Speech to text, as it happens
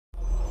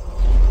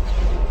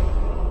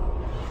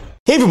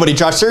Hey everybody,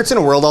 Josh Sertz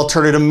in World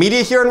Alternative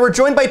Media here, and we're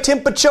joined by Tim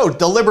Pachot,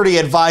 the Liberty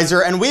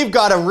Advisor, and we've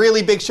got a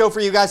really big show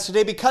for you guys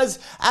today because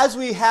as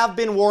we have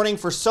been warning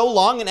for so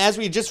long, and as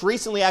we just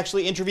recently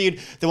actually interviewed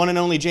the one and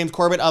only James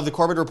Corbett of the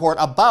Corbett Report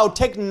about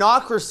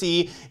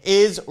technocracy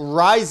is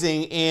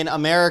rising in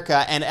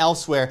America and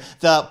elsewhere.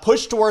 The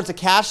push towards a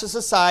cashless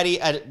society,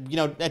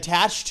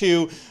 attached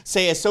to,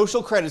 say, a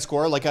social credit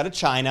score like out of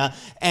China,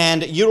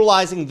 and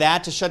utilizing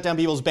that to shut down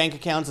people's bank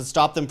accounts and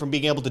stop them from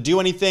being able to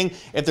do anything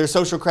if their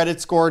social credit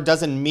score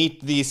doesn't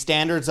meet the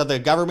standards of the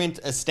government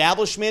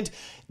establishment.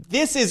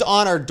 This is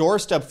on our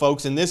doorstep,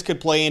 folks, and this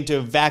could play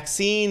into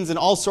vaccines and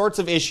all sorts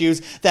of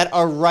issues that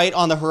are right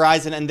on the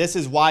horizon, and this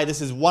is why this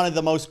is one of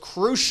the most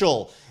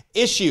crucial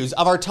issues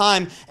of our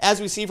time.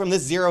 As we see from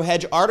this Zero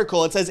Hedge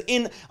article, it says,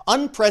 in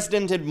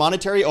unprecedented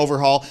monetary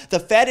overhaul, the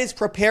Fed is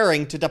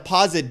preparing to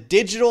deposit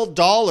digital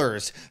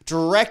dollars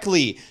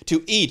directly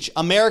to each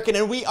American.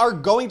 And we are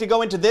going to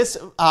go into this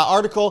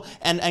article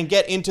and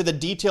get into the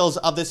details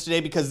of this today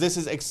because this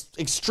is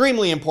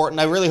extremely important.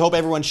 I really hope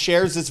everyone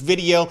shares this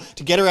video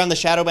to get around the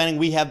shadow banning.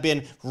 We have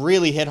been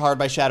really hit hard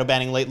by shadow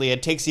banning lately.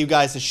 It takes you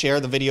guys to share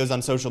the videos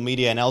on social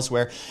media and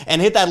elsewhere, and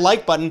hit that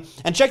like button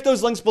and check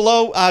those links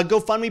below.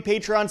 GoFundMe,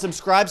 Patreon,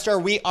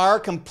 Subscribestar. We are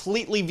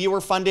completely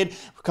viewer funded,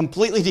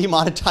 completely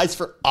demonetized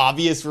for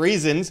obvious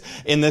reasons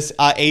in this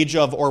age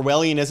of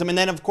Orwellianism. And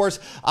then, of course,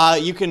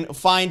 you can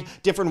find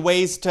different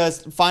ways to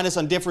find us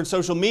on different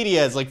social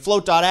medias like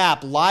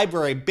Float.app,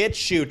 Library,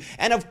 BitChute,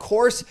 and of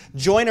course,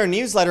 join our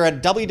newsletter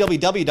at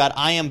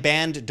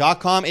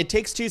www.iambanned.com. It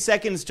takes 2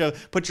 seconds to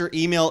put your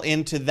email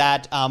into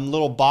that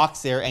little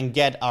box there and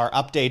get our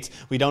updates.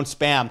 We don't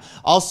spam.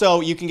 Also,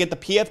 you can get the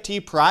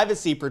PFT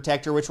Privacy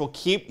Protector, which will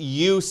keep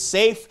you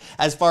safe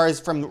as far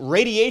as from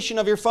radiation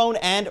of your phone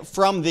and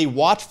from the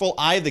watchful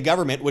eye of the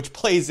government, which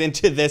plays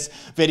into this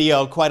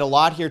video quite a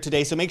lot here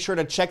today. So make sure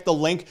to check the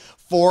link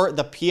for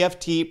the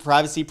PFT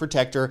Privacy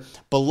Protector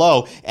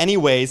below.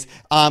 Anyways,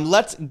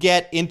 let's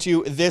get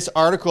into this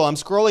article. I'm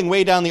scrolling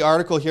way down the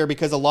article here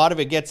because a lot of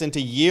it gets into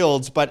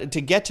yields, but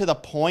to get to the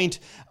point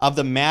of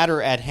the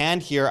matter at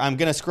hand here, I'm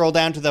going to scroll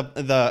down to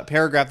the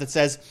paragraph that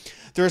says,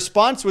 the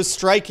response was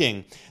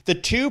striking. The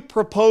two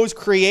propose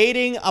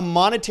creating a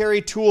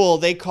monetary tool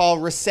they call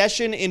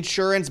recession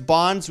insurance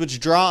bonds, which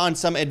draw on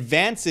some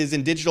advances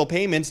in digital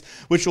payments,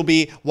 which will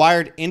be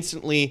wired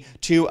instantly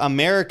to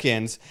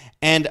Americans.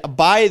 And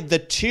by the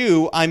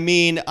two, I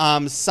mean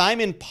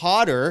Simon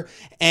Potter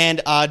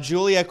and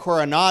Julia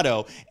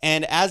Coronado.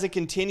 And as it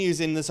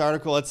continues in this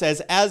article, it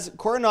says, as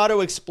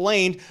Coronado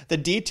explained the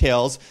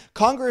details,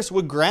 Congress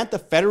would grant the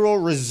Federal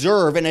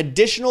Reserve an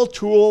additional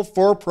tool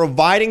for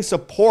providing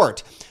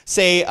support,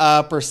 say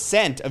a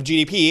percent of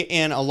GDP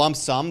in a lump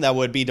sum that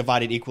would be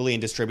divided equally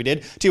and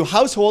distributed to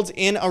households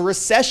in a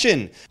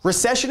recession.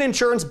 Recession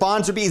insurance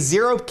bonds would be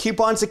zero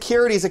coupon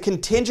securities, a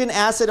contingent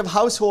asset of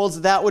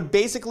households that would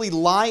basically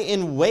lie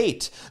in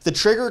wait. The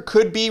trigger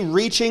could be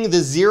reaching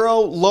the zero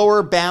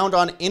lower bound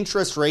on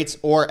interest rates,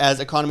 or as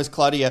economist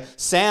Claudia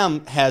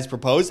Sam has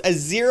proposed, a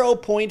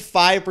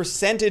 0.5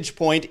 percentage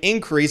point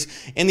increase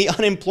in the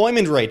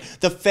unemployment rate.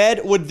 The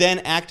Fed would then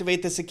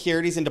activate the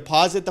securities and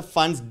deposit the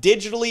funds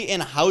digitally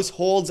in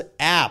households'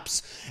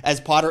 apps.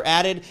 As Potter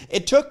added,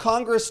 it took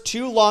Congress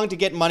too long to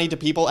get money to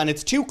people and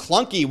it's too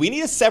clunky. We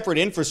need a separate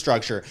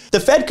infrastructure. The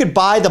Fed could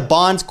buy the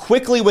bonds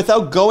quickly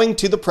without going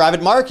to the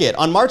private market.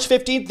 On March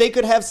 15th, they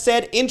could have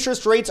said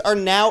interest rates are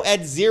now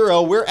at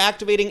zero. We're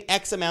activating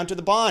X amount of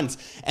the bonds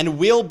and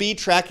we'll be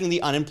tracking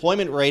the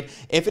unemployment rate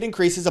if it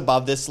increases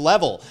above this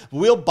level.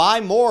 We'll buy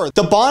more.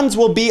 The bonds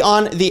will be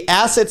on the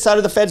asset side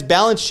of the Fed's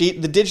balance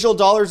sheet. The digital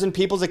dollars in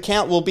people's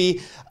account will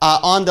be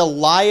on the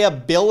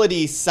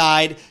liability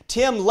side.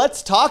 Tim,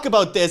 let's talk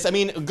about this. I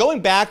mean,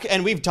 going back,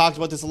 and we've talked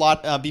about this a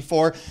lot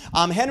before,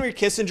 Henry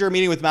Kissinger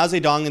meeting with Mao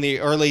Zedong in the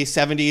early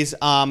 70s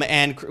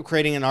and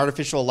creating an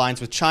artificial alliance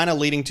with China,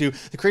 leading to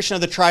the creation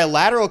of the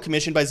Trilateral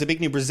Commission by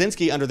Zbigniew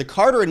Brzezinski under the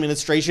Carter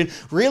administration,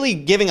 really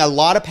giving a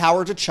lot of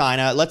power to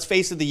China. Let's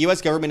face it, the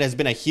U.S. government has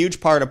been a huge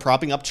part of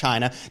propping up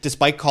China,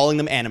 despite calling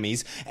them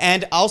enemies,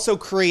 and also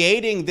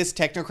creating this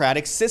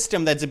technocratic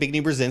system that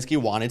Zbigniew Brzezinski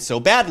wanted so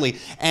badly.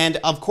 And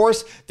of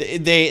course,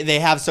 they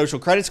have social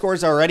credit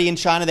scores already in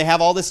China. They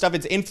have all this stuff.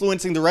 It's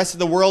influencing the rest of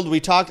the world. I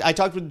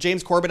talked with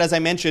James Corbett, as I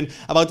mentioned,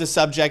 about this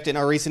subject in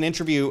our recent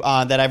interview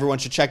that everyone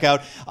should check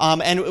out.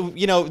 And,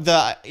 you know,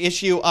 the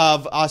issue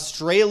of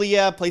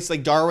Australia, places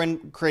like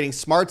Darwin, creating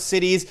smart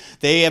cities.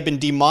 They have been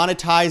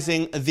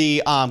demonetizing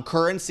the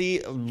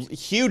currency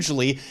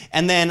hugely.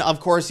 And then, of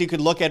course, you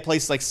could look at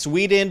places like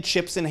Sweden,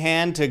 chips in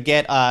hand to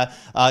get,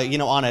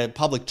 on a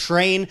public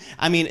train.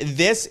 I mean,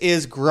 this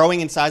is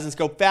growing in size and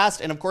scope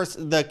fast. And, of course,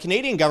 the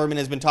Canadian government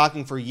has been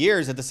talking for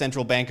years at the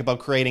central bank about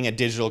creating a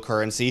digital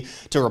currency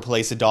to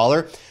replace a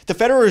dollar. The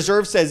Federal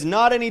Reserve says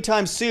not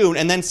anytime soon,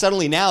 and then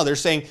suddenly now they're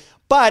saying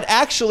But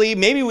actually,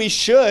 maybe we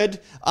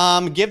should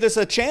give this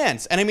a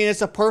chance. And I mean,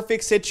 it's a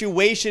perfect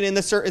situation in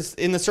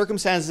the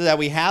circumstances that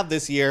we have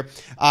this year.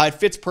 It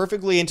fits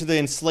perfectly into the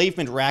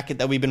enslavement racket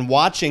that we've been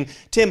watching.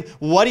 Tim,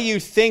 what do you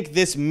think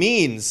this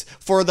means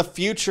for the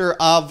future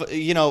of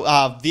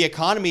the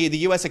economy, the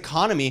U.S.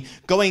 economy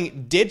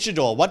going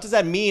digital? What does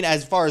that mean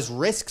as far as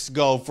risks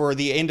go for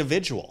the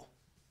individual?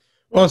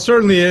 Well, it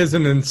certainly is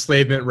an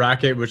enslavement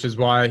racket, which is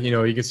why,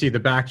 you can see the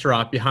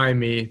backdrop behind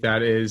me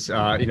that is,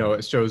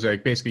 it shows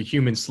like basically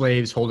human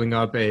slaves holding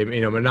up a,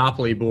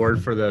 monopoly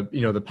board for the,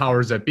 the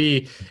powers that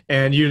be.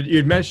 And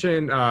you'd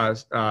mentioned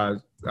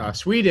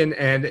Sweden,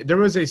 and there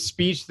was a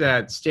speech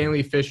that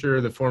Stanley Fischer,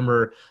 the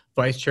former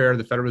vice chair of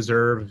the Federal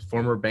Reserve,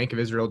 former Bank of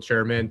Israel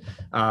chairman,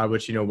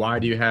 which, why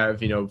do you have,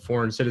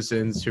 foreign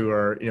citizens who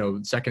are,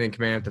 second in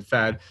command at the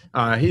Fed?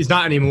 He's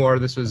not anymore.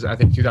 This was, I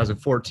think,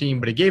 2014,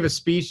 but he gave a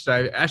speech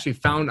that I actually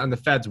found on the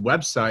Fed's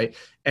website.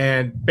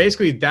 And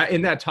basically that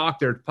in that talk,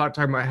 they're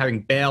talking about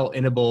having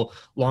bail-inable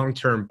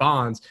long-term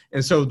bonds.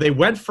 And so they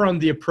went from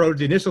the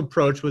initial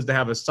approach was to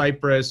have a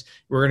Cyprus.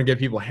 We're going to give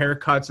people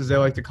haircuts, as they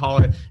like to call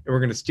it, and we're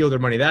going to steal their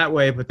money that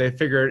way. But they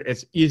figured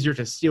it's easier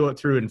to steal it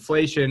through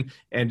inflation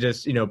and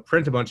just,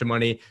 print a bunch of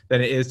money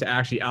than it is to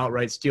actually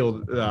outright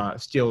steal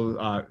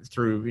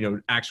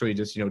through, actually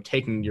just,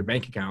 taking your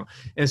bank account.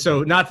 And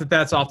so not that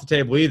that's off the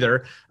table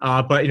either,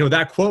 but,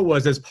 that quote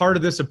was, as part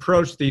of this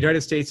approach, the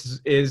United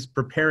States is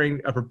preparing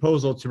a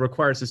proposal to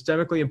require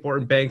systemically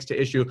important banks to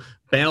issue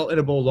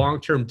bail-inable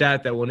long-term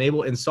debt that will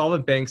enable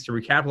insolvent banks to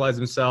recapitalize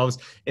themselves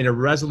in a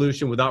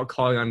resolution without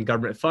calling on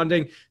government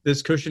funding.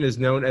 This cushion is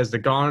known as the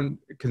gone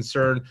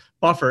concern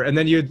buffer. And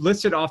then you had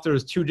listed off, there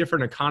was two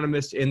different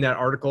economists in that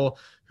article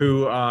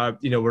who,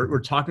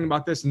 were talking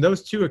about this. And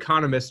those two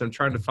economists, I'm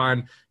trying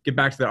to get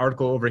back to the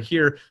article over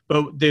here,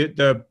 but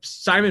the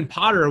Simon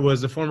Potter was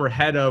the former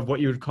head of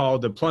what you would call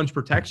the plunge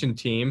protection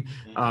team,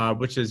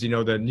 which is,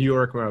 the New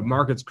York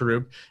markets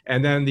group.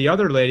 And then the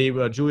other lady,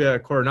 Julia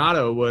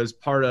Coronado, was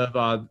part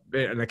of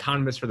an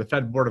economist for the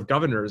Fed Board of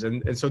Governors.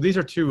 And so these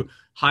are two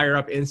higher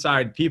up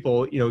inside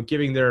people,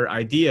 giving their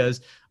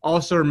ideas.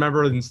 Also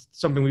remember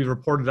something we've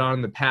reported on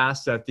in the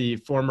past that the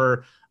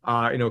former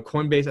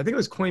Coinbase, I think it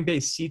was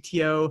Coinbase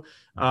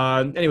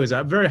CTO. Anyways,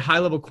 a very high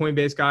level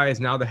Coinbase guy is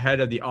now the head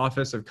of the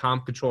Office of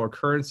Comptroller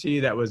Currency.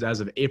 That was as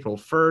of April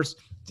 1st,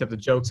 except the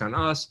joke's on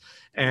us.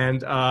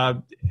 And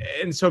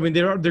so, I mean,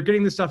 they're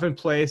getting this stuff in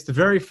place. The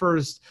very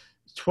first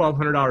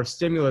 $1,200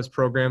 stimulus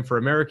program for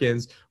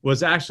Americans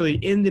was actually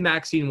in the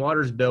Maxine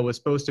Waters bill, was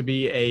supposed to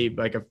be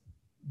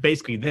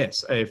basically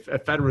a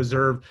Federal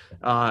Reserve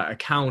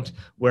account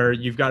where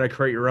you've got to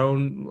create your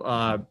own,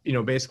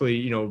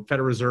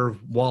 Federal Reserve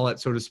wallet,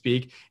 so to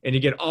speak, and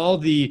you get all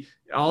the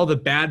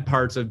bad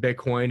parts of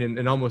Bitcoin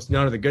and almost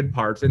none of the good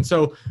parts. And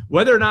so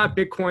whether or not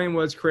Bitcoin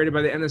was created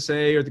by the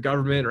NSA or the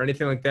government or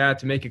anything like that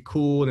to make it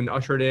cool and then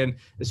usher it in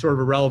is sort of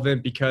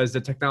irrelevant, because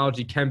the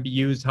technology can be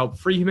used to help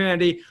free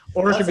humanity,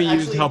 or it can be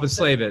used to help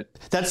enslave it.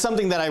 That's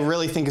something that I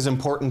really think is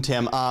important,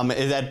 Tim,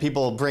 that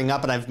people bring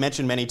up, and I've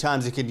mentioned many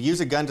times. You could use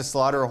a gun to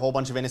slaughter a whole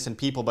bunch of innocent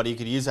people, but you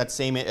could use that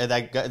same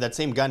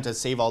gun to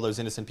save all those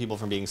innocent people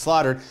from being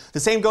slaughtered. The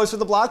same goes for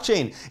the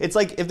blockchain. It's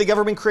like if the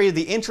government created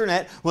the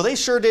internet, well, they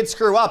sure did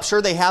screw up.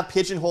 Sure, they have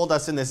pigeonholed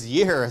us in this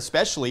year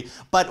especially,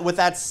 but with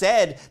that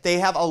said, they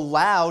have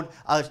allowed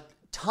a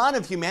ton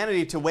of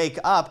humanity to wake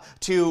up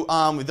to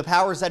the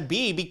powers that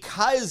be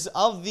because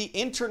of the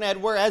internet,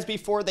 whereas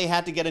before they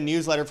had to get a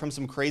newsletter from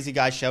some crazy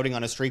guy shouting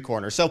on a street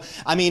corner. So,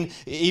 I mean,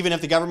 even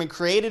if the government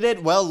created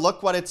it, well,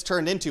 look what it's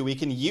turned into. We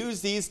can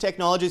use these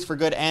technologies for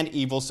good and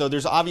evil. So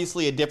there's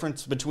obviously a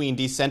difference between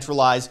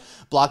decentralized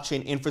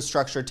blockchain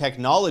infrastructure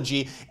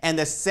technology and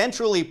the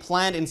centrally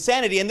planned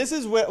insanity. And this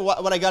is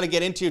what I got to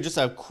get into. Just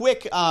a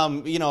quick,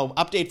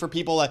 update for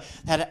people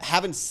that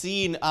haven't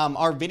seen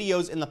our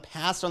videos in the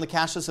past on the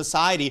Cashless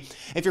Society.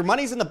 If your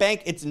money's in the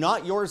bank, it's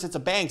not yours, it's a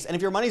bank's. And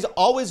if your money's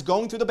always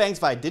going through the banks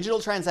via digital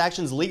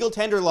transactions, legal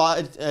tender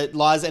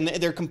laws, and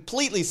they're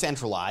completely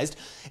centralized,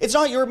 it's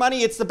not your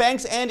money, it's the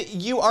bank's, and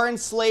you are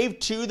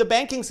enslaved to the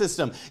banking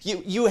system.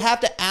 You have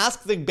to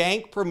ask the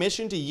bank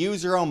permission to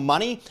use your own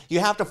money. You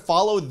have to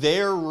follow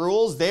their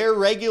rules, their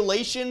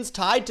regulations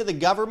tied to the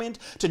government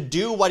to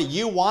do what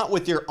you want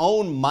with your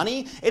own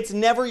money. It's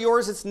never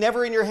yours, it's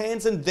never in your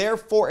hands, and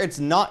therefore it's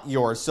not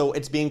yours. So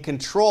it's being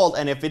controlled,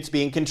 and if it's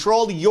being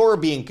controlled, you're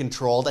being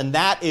controlled, and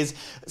that is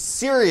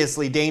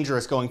seriously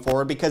dangerous going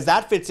forward, because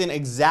that fits in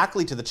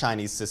exactly to the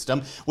Chinese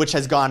system, which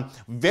has gone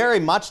very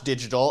much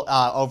digital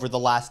over the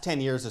last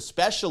 10 years,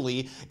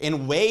 especially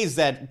in ways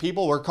that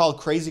people were called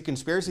crazy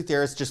conspiracy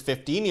theorists just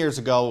 15 years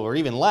ago or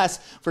even less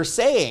for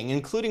saying,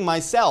 including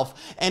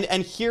myself. And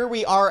here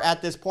we are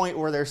at this point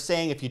where they're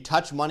saying if you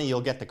touch money,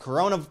 you'll get the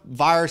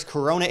coronavirus,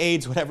 corona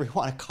AIDS, whatever you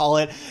want to call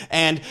it,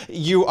 and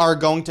you are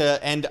going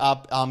to end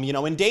up,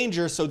 in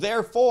danger. So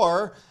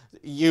therefore,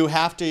 you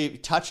have to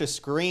touch a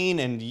screen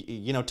and,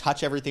 you know,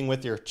 touch everything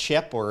with your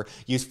chip or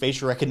use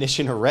facial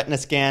recognition or retina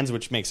scans,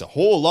 which makes a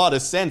whole lot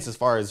of sense as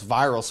far as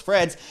viral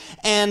spreads.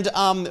 And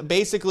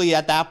basically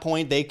at that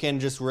point, they can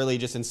just really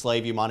just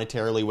enslave you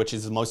monetarily, which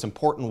is the most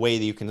important way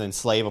that you can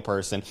enslave a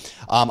person,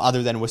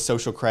 other than with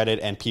social credit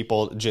and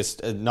people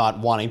just not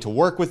wanting to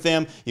work with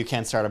them. You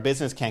can't start a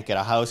business, can't get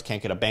a house,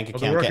 can't get a bank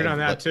account. We're working on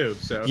that too.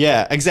 So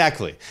yeah,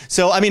 exactly.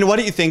 So, I mean, what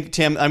do you think,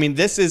 Tim? I mean,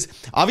 this is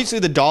obviously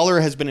the dollar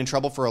has been in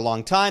trouble for a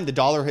long time. The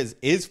dollar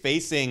is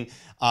facing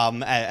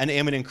an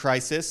imminent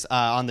crisis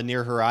on the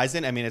near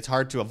horizon. I mean, it's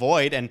hard to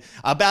avoid. And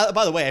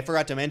by the way, I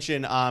forgot to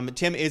mention,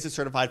 Tim is a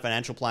certified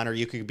financial planner.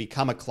 You can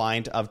become a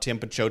client of Tim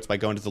Pachotes by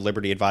going to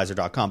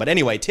thelibertyadvisor.com. But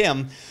anyway,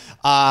 Tim,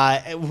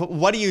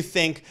 what do you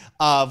think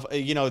of,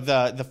 you know,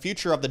 the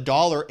future of the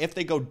dollar if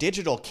they go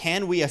digital?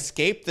 Can we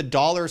escape the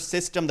dollar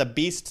system, the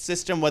beast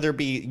system, whether it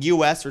be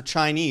US or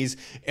Chinese,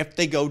 if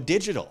they go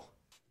digital?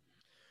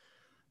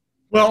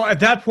 Well, at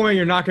that point,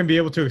 you're not going to be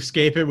able to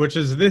escape it, which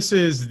is, there's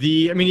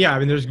going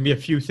to be a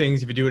few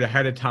things if you do it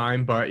ahead of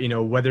time, but, you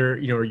know, whether,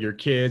 you know, your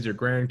kids or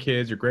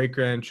grandkids or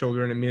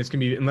great-grandchildren, I mean, it's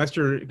going to be, unless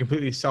you're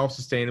completely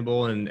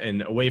self-sustainable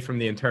and away from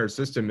the entire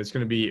system, it's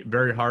going to be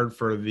very hard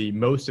for the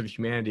most of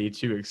humanity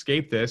to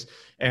escape this.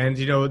 And,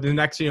 you know, the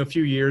next, you know,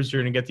 few years,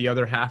 you're going to get the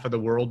other half of the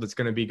world that's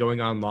going to be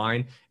going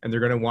online, and they're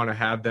going to want to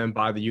have them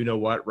buy the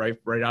you-know-what right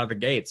out of the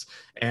gates.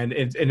 And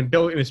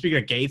speaking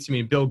of Gates, I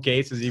mean, Bill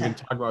Gates is even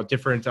talking about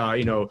different,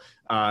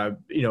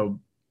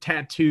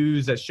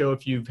 tattoos that show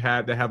if you've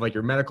had, that have like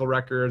your medical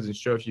records and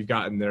show if you've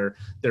gotten their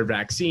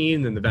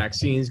vaccine, then the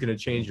vaccine is going to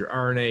change your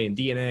RNA and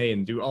DNA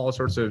and do all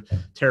sorts of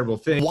terrible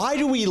things. Why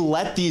do we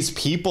let these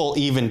people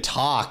even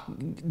talk?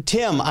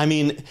 Tim, I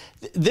mean,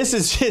 this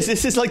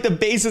is like the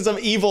basis of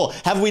evil.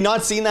 Have we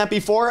not seen that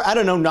before? I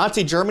don't know,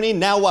 Nazi Germany.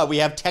 Now what? We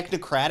have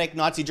technocratic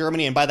Nazi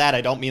Germany. And by that,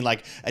 I don't mean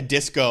like a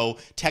disco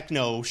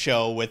techno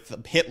show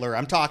with Hitler.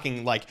 I'm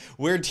talking like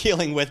we're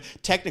dealing with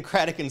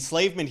technocratic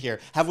enslavement here.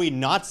 Have we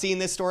not seen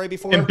this story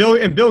before?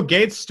 And Bill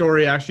Gates'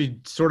 story actually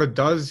sort of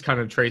does kind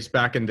of trace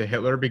back into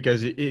Hitler,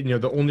 because you know,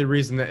 the only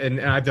reason that, and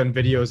I've done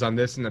videos on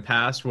this in the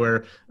past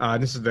where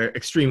this is the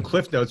extreme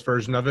Cliff Notes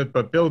version of it,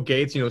 but Bill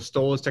Gates, you know,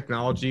 stole his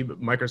technology,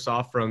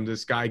 Microsoft, from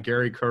this guy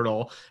Gary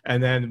Kurtle,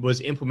 and then was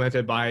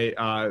implemented by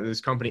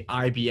this company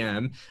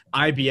IBM.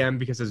 IBM,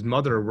 because his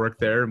mother worked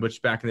there,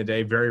 which back in the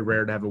day, very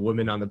rare to have a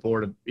woman on the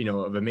board of, you know,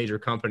 of a major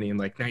company in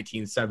like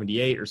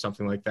 1978 or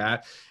something like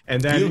that.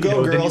 And then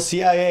girl,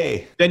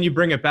 CIA. Then you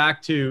bring it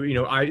back to, you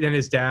know, then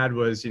his dad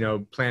was, you know,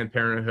 Planned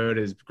Parenthood.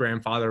 His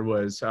grandfather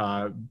was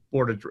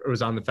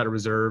was on the Federal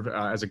Reserve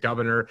as a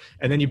governor.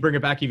 And then you bring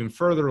it back even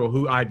further. Well,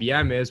 who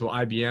IBM is? Well,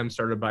 IBM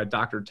started by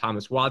Dr.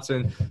 Thomas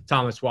Watson.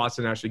 Thomas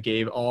Watson actually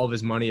gave all of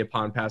his money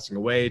upon passing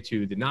away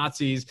to the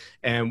Nazis.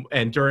 And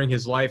during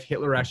his life,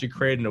 Hitler actually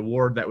created an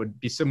award that would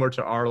be similar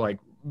to our like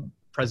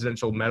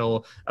Presidential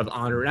Medal of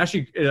Honor. And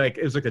actually, like,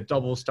 it was like a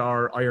double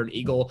star Iron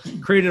Eagle.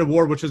 Created an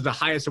award, which was the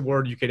highest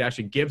award you could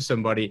actually give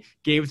somebody.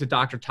 Gave it to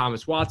Dr.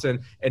 Thomas Watson.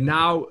 And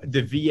now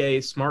the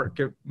VA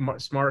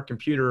smart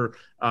computer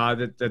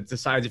that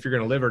decides if you're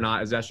going to live or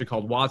not is actually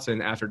called Watson,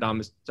 after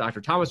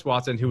Dr. Thomas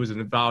Watson, who was an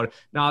avowed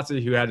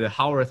Nazi who had a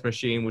Howreth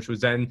machine, which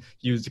was then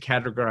used to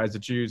categorize the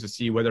Jews to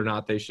see whether or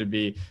not they should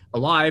be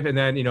alive. And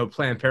then, you know,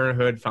 Planned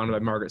Parenthood, founded by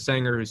Margaret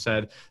Sanger, who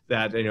said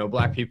that, you know,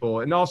 black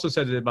people, and also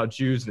said it about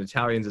Jews and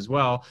Italians as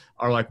well,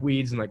 are like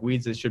weeds, and like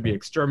weeds that should be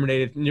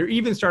exterminated. And you're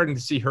even starting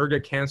to see her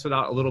get canceled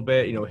out a little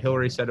bit. You know,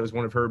 Hillary said it was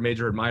one of her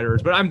major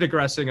admirers, but I'm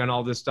digressing on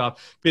all this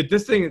stuff. But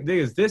this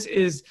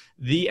is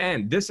the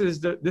end. This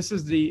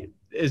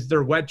is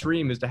their wet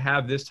dream, is to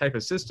have this type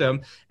of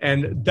system.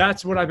 And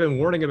that's what I've been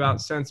warning about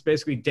since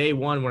basically day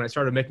one when I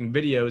started making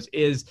videos,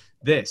 is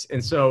this.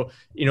 And so,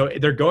 you know,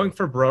 they're going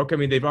for broke. I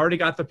mean, they've already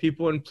got the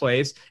people in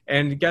place,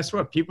 and guess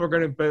what? People are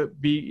going to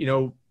be, you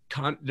know,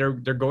 they're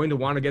going to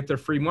want to get their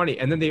free money.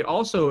 And then they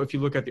also, if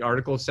you look at the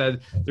article, said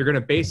they're going to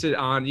base it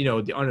on, you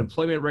know, the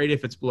unemployment rate.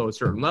 If it's below a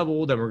certain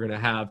level, then we're going to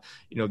have,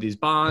 you know, these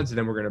bonds, and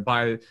then we're going to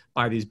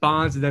buy these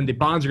bonds, and then the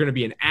bonds are going to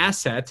be an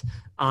asset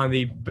on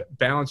the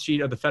balance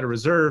sheet of the Federal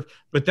Reserve.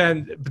 But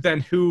then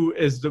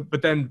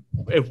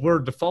if we're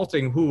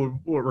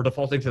defaulting, we're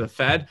defaulting to the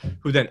Fed,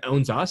 who then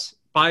owns us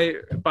by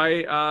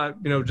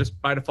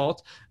just by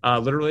default,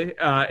 literally.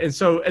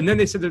 And then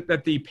they said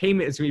that the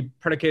payment is going to be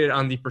predicated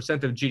on the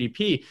percent of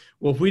GDP.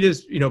 Well, if we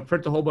just, you know,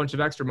 print a whole bunch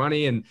of extra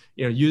money and,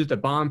 you know, use it to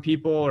bomb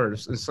people or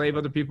enslave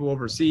other people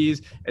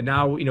overseas, and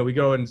now, you know, we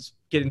go and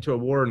get into a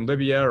war in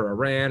Libya or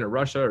Iran or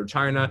Russia or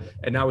China,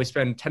 and now we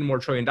spend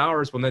 $10 trillion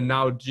more, well, then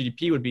now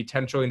GDP would be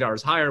 $10 trillion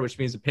higher, which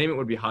means the payment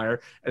would be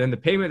higher. And then the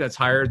payment that's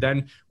higher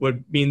then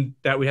would mean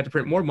that we had to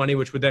print more money,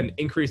 which would then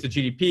increase the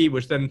GDP,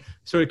 which then,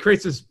 so it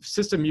creates this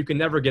system you can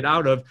never get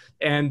out of.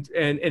 And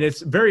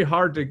it's very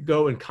hard to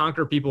go and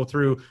conquer people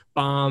through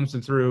bombs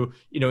and through,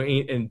 you know,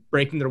 and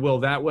breaking their will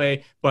that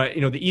way. But,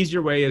 you know, the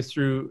easier way is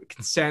through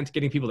consent,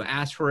 getting people to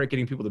ask for it,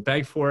 getting people to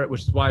beg for it,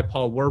 which is why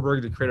Paul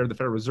Warburg, the creator of the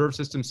Federal Reserve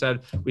System,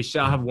 said we shall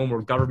now have one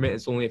word government.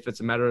 It's only if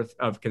it's a matter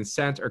of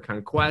consent or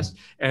conquest.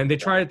 And they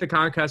tried it the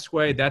conquest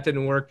way. That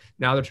didn't work.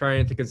 Now they're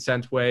trying it the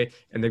consent way.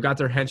 And they've got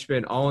their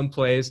henchmen all in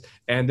place.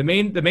 And the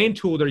main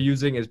tool they're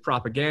using is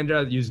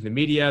propaganda, using the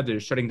media. They're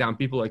shutting down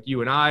people like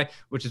you and I,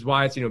 which is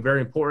why it's,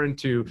 very important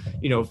to,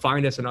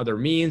 find us in other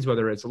means,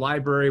 whether it's a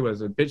library, whether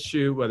it's a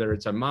BitChute, whether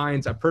it's a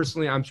Minds.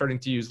 Personally, I'm starting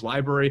to use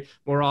library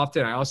more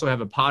often. I also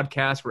have a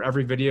podcast where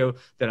every video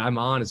that I'm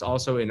on is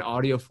also in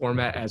audio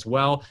format as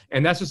well.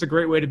 And that's just a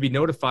great way to be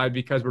notified,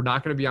 because we're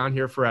not going to be on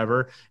here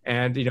forever.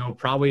 And,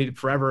 probably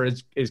forever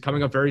is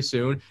coming up very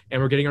soon.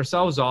 And we're getting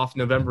ourselves off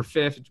November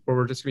 5th, where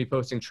we're just going to be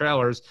posting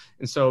trailers.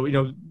 And so,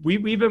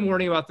 we've been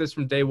warning about this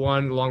from day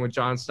one, along with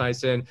John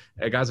Snyson,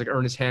 guys like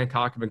Ernest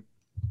Hancock have been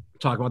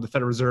talk about the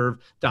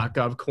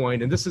federalreserve.gov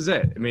coin, and this is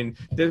it. I mean,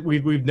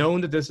 we've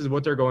known that this is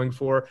what they're going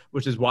for,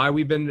 which is why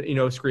we've been,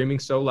 screaming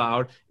so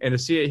loud. And to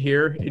see it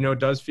here,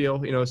 does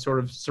feel, sort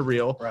of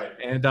surreal. Right.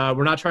 And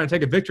we're not trying to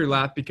take a victory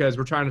lap, because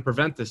we're trying to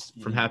prevent this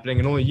from happening.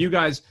 And only you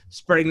guys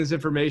spreading this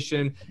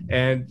information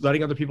and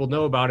letting other people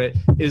know about it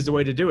is the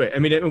way to do it. I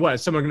mean, what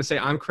is someone going to say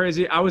I'm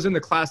crazy? I was in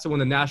the class that won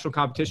the national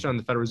competition on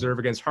the Federal Reserve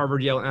against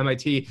Harvard, Yale, and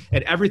MIT,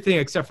 and everything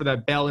except for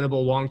that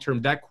bail-inable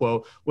long-term debt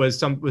quote was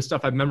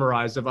stuff I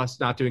memorized of us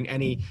not doing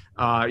any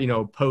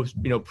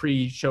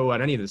pre-show on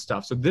any of this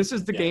stuff. So this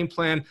is the game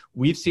plan.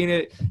 We've seen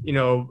it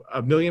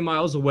a million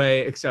miles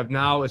away, except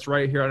now it's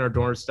right here on our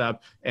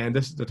doorstep, and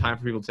this is the time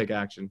for people to take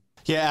action.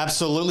 Yeah,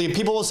 absolutely.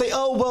 People will say,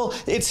 oh, well,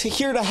 it's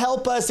here to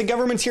help us. The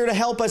government's here to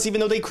help us, even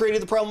though they created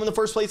the problem in the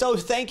first place. Oh,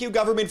 thank you,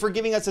 government, for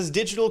giving us this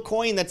digital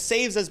coin that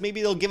saves us.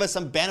 Maybe they'll give us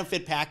some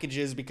benefit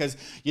packages because,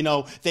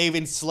 they've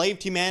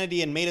enslaved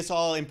humanity and made us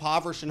all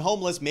impoverished and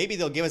homeless. Maybe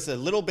they'll give us a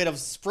little bit of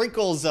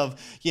sprinkles of,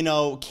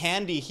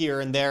 candy here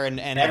and there, and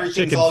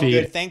everything's all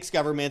good. Thanks,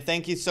 government.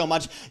 Thank you so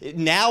much.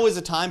 Now is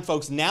the time,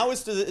 folks. Now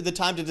is the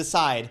time to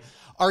decide.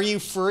 Are you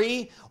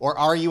free or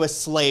are you a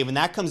slave? And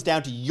that comes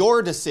down to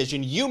your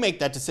decision. You make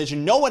that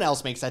decision. No one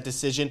else makes that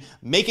decision.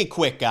 Make it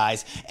quick,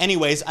 guys.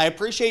 Anyways, I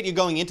appreciate you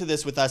going into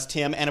this with us,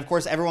 Tim. And of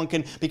course, everyone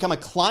can become a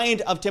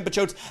client of Tim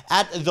Picciott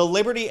at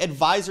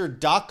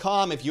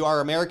thelibertyadvisor.com. If you are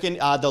American,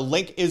 the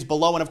link is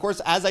below. And of course,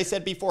 as I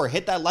said before,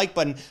 hit that like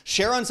button,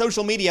 share on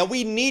social media.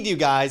 We need you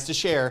guys to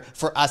share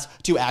for us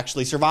to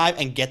actually survive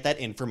and get that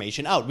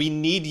information out. We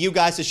need you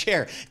guys to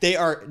share. They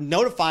are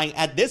notifying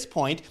at this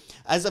point,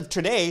 as of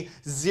today,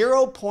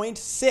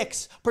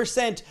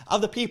 0.6%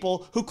 of the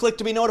people who click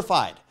to be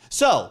notified.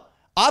 So,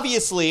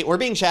 obviously, we're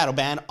being shadow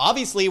banned.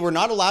 Obviously, we're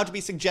not allowed to be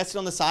suggested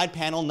on the side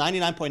panel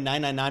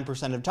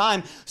 99.999% of the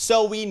time.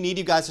 So we need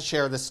you guys to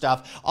share this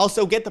stuff.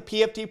 Also, get the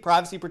PFT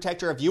Privacy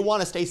Protector if you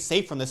want to stay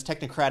safe from this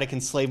technocratic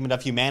enslavement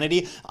of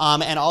humanity.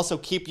 And also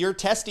keep your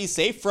testes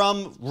safe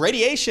from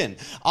radiation.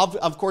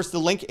 Of course, the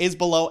link is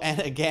below. And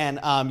again,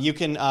 you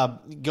can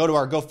go to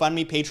our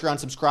GoFundMe, Patreon,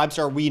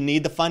 Subscribestar. We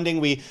need the funding.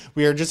 We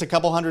are just a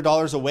couple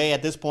 $100s away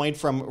at this point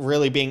from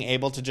really being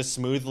able to just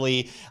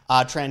smoothly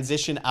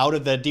transition out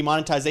of the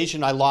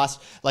demonetization I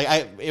lost.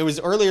 It was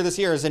earlier this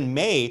year, it was in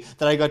May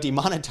that I got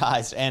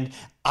demonetized, and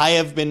I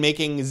have been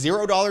making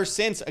 $0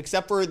 since,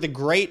 except for the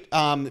great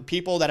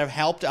people that have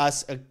helped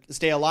us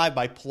stay alive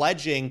by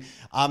pledging.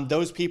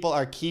 Those people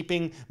are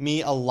keeping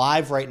me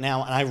alive right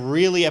now, and I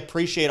really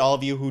appreciate all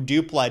of you who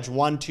do pledge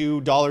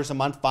 $1, $2 a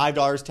month, $5,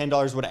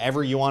 $10,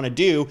 whatever you want to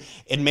do.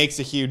 It makes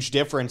a huge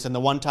difference, and the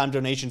one-time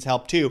donations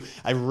help too.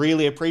 I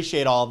really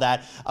appreciate all of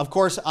that. Of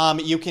course,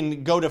 you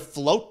can go to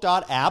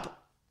float.app,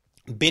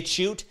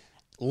 BitChute,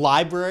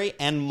 Library,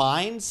 and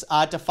Minds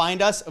to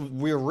find us.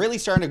 We're really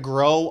starting to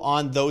grow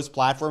on those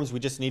platforms. We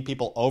just need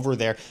people over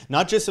there,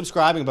 not just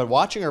subscribing, but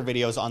watching our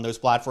videos on those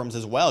platforms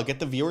as well. Get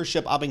the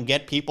viewership up and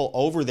get people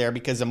over there,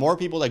 because the more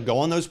people that go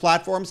on those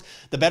platforms,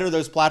 the better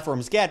those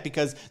platforms get,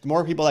 because the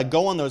more people that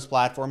go on those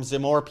platforms, the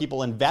more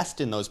people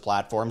invest in those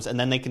platforms, and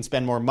then they can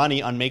spend more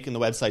money on making the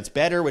websites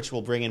better, which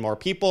will bring in more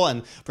people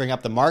and bring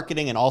up the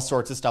marketing and all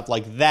sorts of stuff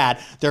like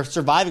that. They're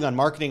surviving on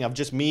marketing of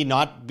just me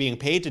not being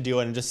paid to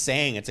do it and just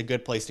saying it's a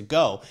good place to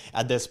go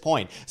at this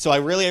point. So I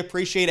really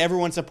appreciate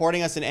everyone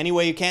supporting us in any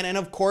way you can. And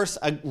of course,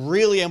 a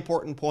really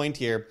important point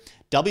here,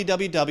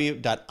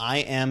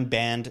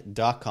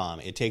 www.iambanned.com.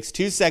 It takes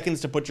 2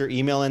 seconds to put your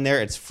email in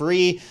there. It's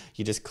free.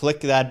 You just click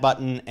that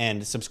button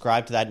and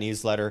subscribe to that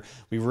newsletter.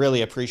 We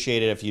really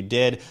appreciate it if you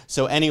did.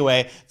 So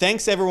anyway,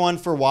 thanks everyone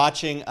for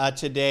watching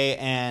today,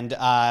 and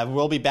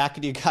we'll be back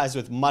with you guys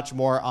with much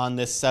more on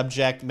this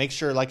subject. Make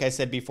sure, like I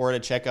said before, to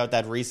check out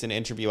that recent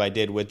interview I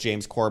did with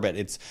James Corbett.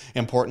 It's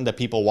important that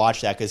people watch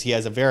that, because he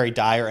has a very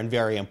dire and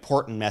very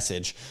important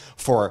message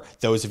for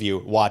those of you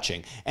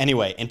watching.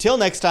 Anyway, until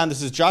next time,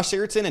 this is Josh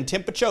Sigurdsson and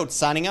Tim Picciott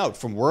signing out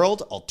from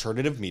World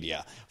Alternative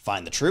Media.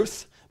 Find the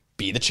truth,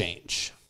 be the change.